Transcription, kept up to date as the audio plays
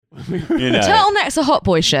You know, Turtleneck's a hot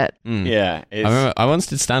boy shit. yeah. I remember I once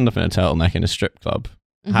did stand up in a turtleneck in a strip club.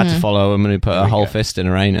 Had to follow a woman who put her whole fist in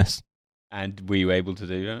her anus. And were you able to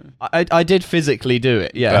do that? I did physically do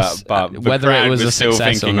it, yes. But the whether it crowd was a still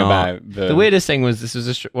success or thinking not. about The weirdest thing was this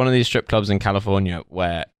was one of these strip clubs in California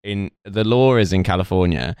where the law is in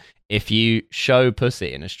California, if you show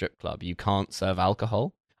pussy in a strip club, you can't serve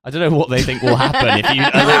alcohol. I don't know what they think will happen if you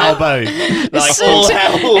allow both.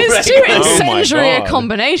 It's too incendiary a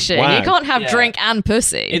combination. Wow. You can't have drink and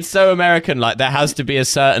pussy. It's so American. Like there has to be a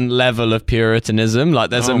certain level of puritanism. Like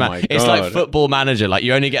there's it's like Football Manager. Like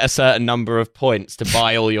you only get a certain number of points to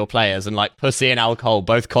buy all your players, and like pussy and alcohol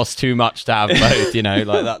both cost too much to have both. You know,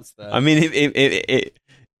 like that's. I mean,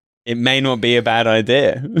 it may not be a bad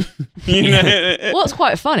idea. You know? What's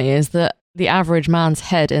quite funny is that the average man's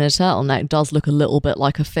head in a turtleneck does look a little bit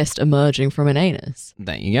like a fist emerging from an anus.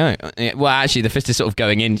 There you go. Well, actually, the fist is sort of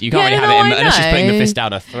going in. You can't really have it unless she's putting the fist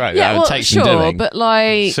down her throat. Yeah, that would take some doing. But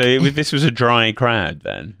like... So this was a dry crowd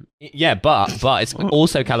then? Yeah, but it's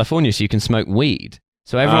also California, so you can smoke weed.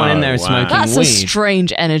 So everyone in there is smoking That's weed. a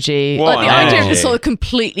strange energy. What like the idea of the energy? sort of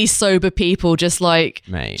completely sober people just like,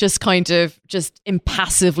 Mate. just kind of just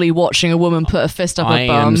impassively watching a woman put a fist up I her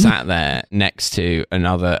bum. am sat there next to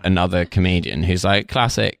another comedian who's like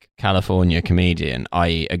classic California comedian,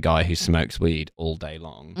 i.e. a guy who smokes weed all day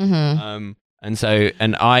long. Mm-hmm.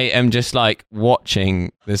 And I am just like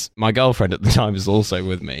watching this. My girlfriend at the time is also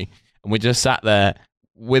with me, and we just sat there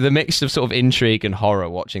with a mixture of sort of intrigue and horror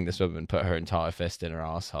watching this woman put her entire fist in her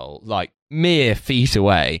asshole, like mere feet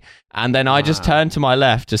away. And then I just turned to my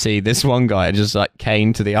left to see this one guy just like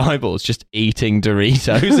cane to the eyeballs, just eating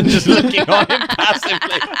Doritos and just looking on him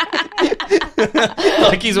passively.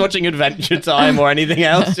 Like he's watching Adventure Time or anything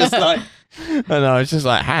else. Just like, and I was just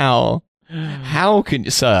like, how can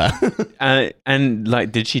you, sir? And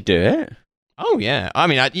like, did she do it? Oh yeah, I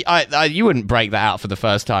mean, I you wouldn't break that out for the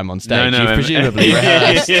first time on stage. No, You've presumably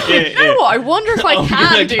rehearsed. You know what? I wonder if I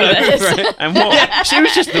can do this. And what? Yeah, she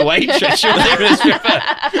was just the waitress. She wasn't even a stripper.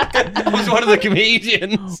 I was one of the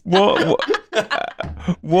comedians.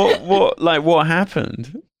 What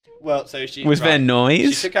happened? Well, so she Was there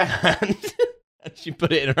noise? She took her hand and she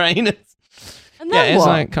put it in her anus. And Yeah, then it's what?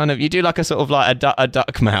 like kind of you do like a sort of like a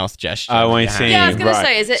duck mouth gesture. Oh, with I your see. hand. Yeah, I was gonna Right.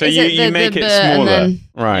 say, is it? So is you it the, make the it and smaller, then,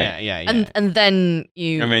 right? Yeah. and then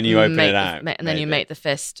you And then you open make it the- out, and then you maybe. make the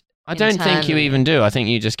fist. I don't think you internally. even do. I think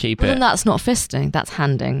you just keep Well, it. then that's not fisting. That's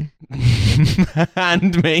handing.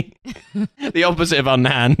 Hand me. The opposite of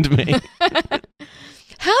unhand me.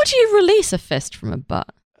 How do you release a fist from a butt?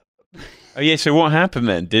 Oh yeah. So what happened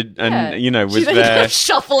then? Yeah. Was She then there? goes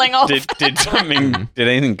shuffling off. Did something? Did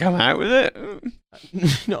anything come out with it?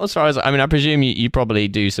 Not as far as I presume you probably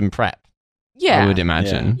do some prep. yeah, I would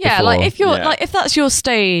imagine. yeah. Like before- if you're Yeah. like if that's your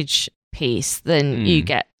stage piece, then you Mm.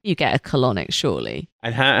 get a colonic, surely.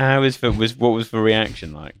 And how what was the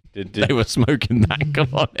reaction like? Did they were smoking that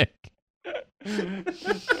colonic.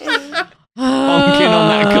 Honking on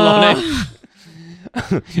that colonic.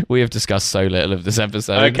 We have discussed so little of this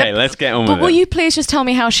episode. Okay, let's get on But with will it. you please just tell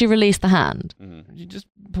me how she released the hand? You just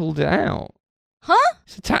pulled it out. Huh?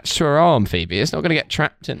 It's attached to her arm, Phoebe. It's not going to get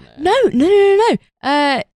trapped in there.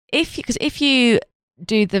 No. If you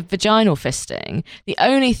do the vaginal fisting, the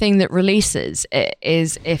only thing that releases it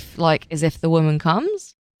is if the woman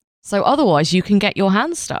comes. So otherwise, you can get your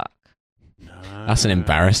hand stuck. That's an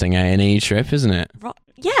embarrassing A&E trip, isn't it?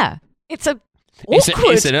 Yeah, it's a It's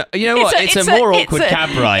awkward. you know what? It's a more awkward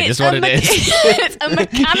cab ride, is what it is. It's a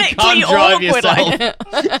mechanically You can't awkward.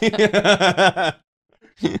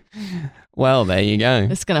 drive Well, there you go.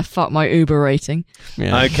 It's gonna fuck my Uber rating.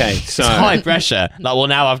 Yeah. Okay, so It's high pressure. Like, well,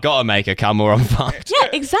 now I've got to make her come or I'm fucked. Yeah,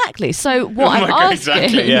 exactly. So what Oh I'm my God, asking,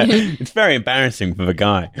 exactly. Yeah, it's very embarrassing for the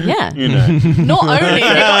guy. Yeah. You know. Not only have you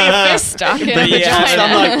got your fist stuck in a But yeah, vagina.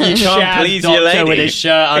 some, like, you can't Shad please your doctor lady. with his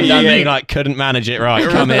shirt undone, Yeah. being like, couldn't manage it right.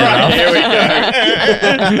 Come in. Right, here we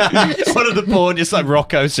go. One of the porn, just like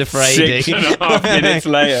Rocco Siffredi. 6.5 minutes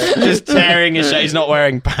later. Just tearing his shirt. He's not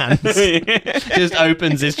wearing pants. Just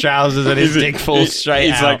opens his trousers and his dick falls straight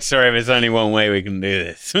He's out. like, sorry, there's only one way we can do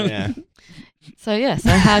this. Yeah. So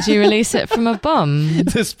how do you release it from a bum?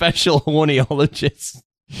 The special hornyologist.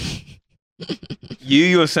 You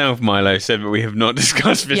yourself, Milo, said that we have not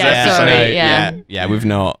discussed this Yeah, episode. sorry, yeah, we've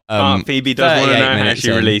not. Phoebe does want to 38 know how minutes she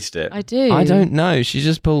in. released it. I do. I don't know. She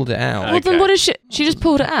just pulled it out. Well, then Okay. what is she? She just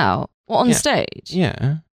pulled it out. What, on Yeah. stage?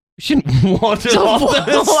 Yeah. She shouldn't waddle off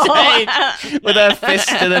the stage with her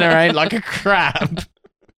fist in her own like a crab.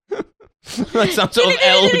 Like some sort of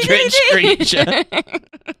eldritch creature.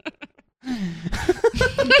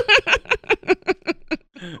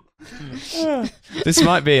 This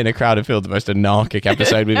might be in a crowded field the most anarchic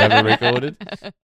episode we've ever recorded.